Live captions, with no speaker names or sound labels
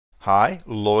Hi,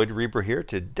 Lloyd here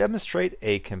to demonstrate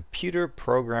a computer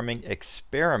programming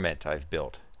experiment I've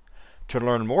built. To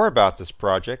learn more about this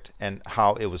project and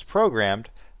how it was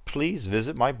programmed, please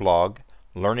visit my blog,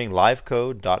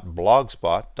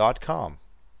 learninglivecode.blogspot.com.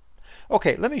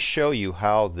 Okay, let me show you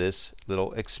how this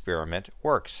little experiment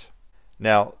works.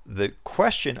 Now, the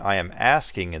question I am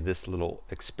asking in this little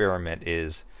experiment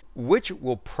is, which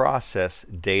will process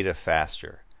data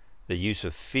faster, the use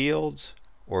of fields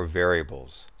or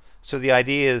variables? So the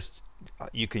idea is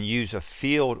you can use a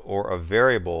field or a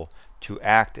variable to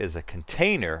act as a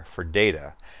container for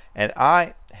data. And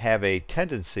I have a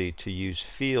tendency to use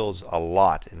fields a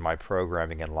lot in my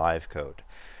programming in LiveCode.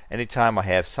 Anytime I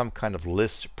have some kind of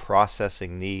list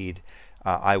processing need,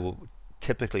 I will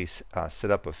typically set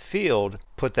up a field,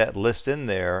 put that list in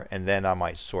there, and then I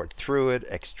might sort through it,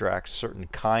 extract certain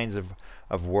kinds of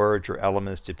words or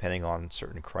elements depending on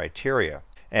certain criteria.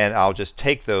 And I'll just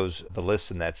take the lists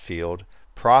in that field,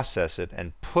 process it,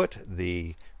 and put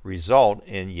the result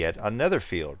in yet another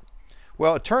field.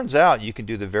 Well, it turns out you can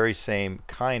do the very same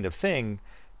kind of thing,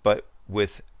 but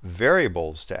with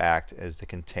variables to act as the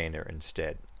container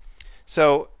instead.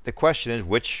 So the question is,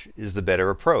 which is the better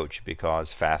approach?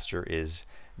 Because faster is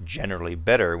generally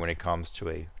better when it comes to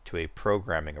a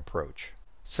programming approach.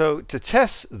 So to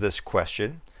test this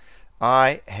question,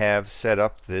 I have set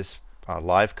up this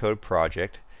LiveCode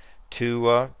project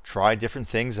to try different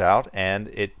things out, and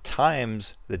it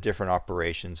times the different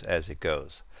operations as it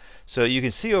goes. So you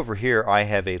can see over here I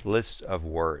have a list of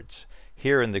words.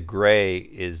 Here in the gray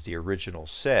is the original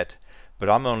set, but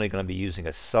I'm only going to be using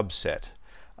a subset.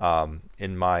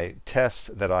 In my tests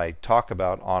that I talk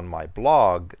about on my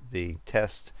blog, the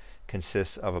test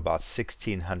consists of about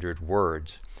 1,600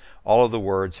 words. All of the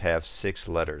words have 6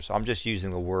 letters. I'm just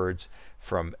using the words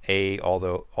from A all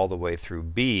the way through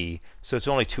B, so it's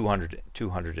only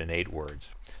 208 words.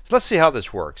 So let's see how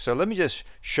this works. So let me just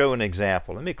show an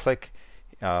example. Let me click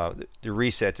the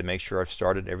reset to make sure I've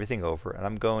started everything over, and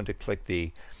I'm going to click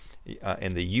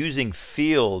in the using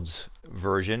fields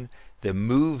version, the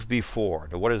move before.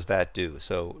 Now what does that do?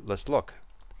 So let's look.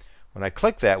 When I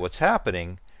click that, what's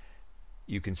happening,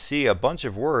 you can see a bunch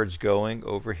of words going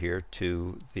over here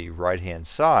to the right hand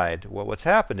side. Well, what's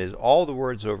happened is all the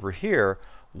words over here,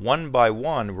 one by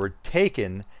one, were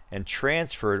taken and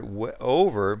transferred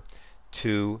over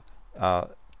to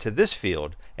this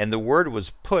field, and the word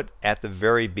was put at the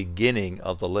very beginning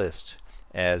of the list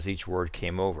as each word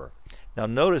came over. Now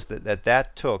notice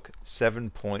that took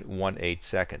 7.18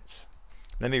 seconds.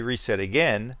 Let me reset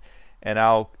again, and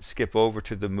I'll skip over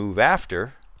to the move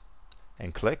after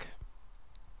and click.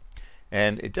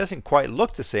 And it doesn't quite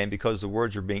look the same because the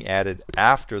words are being added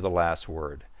after the last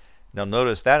word. Now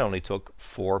notice that only took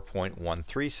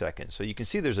 4.13 seconds. So you can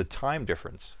see there's a time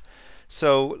difference.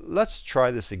 So let's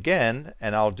try this again,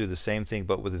 and I'll do the same thing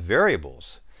but with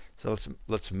variables. So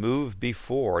let's move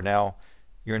before. Now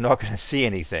you're not going to see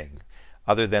anything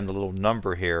other than the little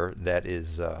number here that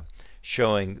is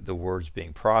showing the words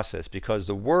being processed, because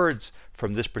the words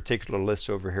from this particular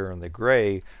list over here in the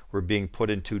gray were being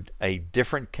put into a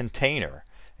different container,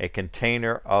 a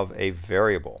container of a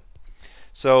variable.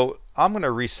 So I'm going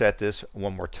to reset this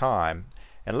one more time,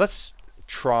 and let's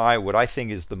try what I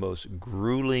think is the most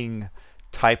grueling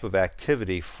type of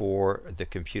activity for the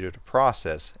computer to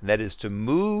process, and that is to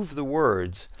move the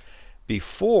words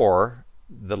before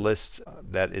the list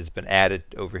that has been added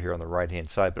over here on the right hand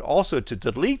side, but also to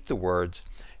delete the words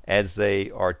as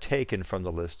they are taken from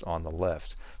the list on the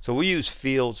left. So we use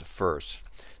fields first.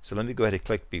 So let me go ahead and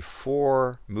click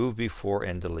before, move before,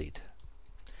 and delete.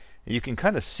 And you can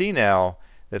kind of see now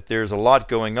that there's a lot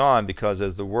going on, because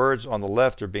as the words on the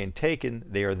left are being taken,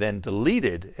 they are then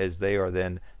deleted as they are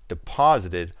then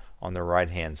deposited on the right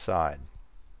hand side.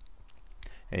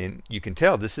 And you can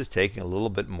tell this is taking a little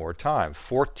bit more time,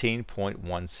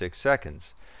 14.16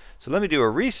 seconds. So let me do a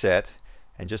reset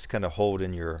and just kind of hold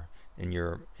in your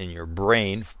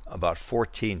brain about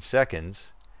 14 seconds,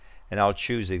 and I'll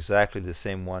choose exactly the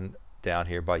same one down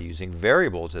here by using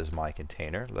variables as my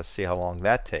container. Let's see how long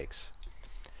that takes.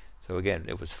 So again,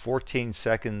 it was 14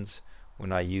 seconds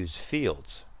when I used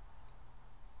fields.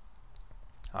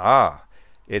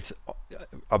 It's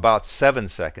about 7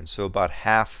 seconds, so about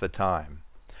half the time.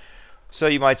 So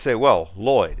you might say, well,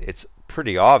 Lloyd, it's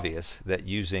pretty obvious that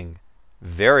using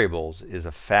variables is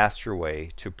a faster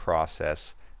way to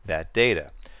process that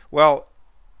data. Well,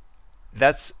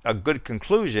 that's a good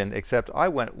conclusion, except I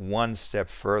went one step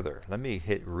further. Let me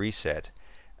hit reset.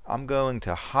 I'm going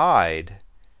to hide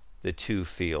the 2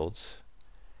 fields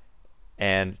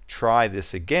and try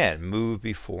this again, move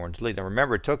before and delete. Now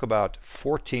remember, it took about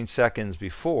 14 seconds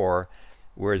before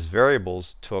whereas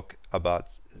variables took about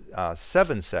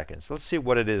 7 seconds. Let's see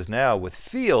what it is now with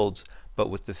fields,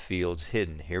 but with the fields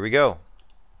hidden. Here we go.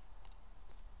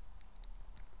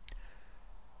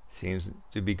 Seems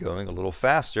to be going a little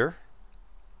faster.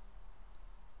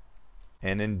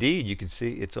 And indeed, you can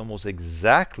see it's almost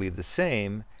exactly the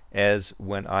same as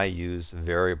when I use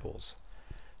variables.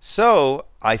 So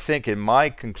I think in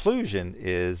my conclusion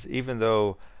is, even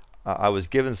though I was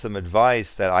given some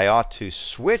advice that I ought to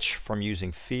switch from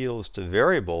using fields to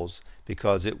variables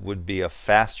because it would be a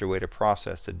faster way to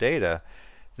process the data,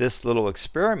 this little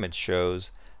experiment shows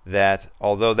that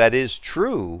although that is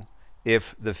true,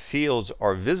 if the fields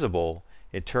are visible,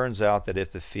 it turns out that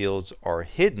if the fields are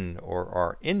hidden or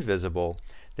are invisible,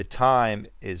 the time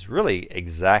is really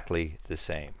exactly the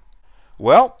same.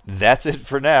 Well, that's it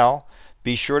for now.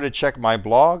 Be sure to check my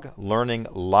blog,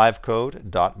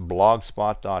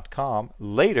 learninglivecode.blogspot.com,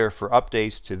 later for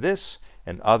updates to this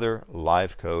and other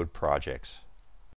LiveCode projects.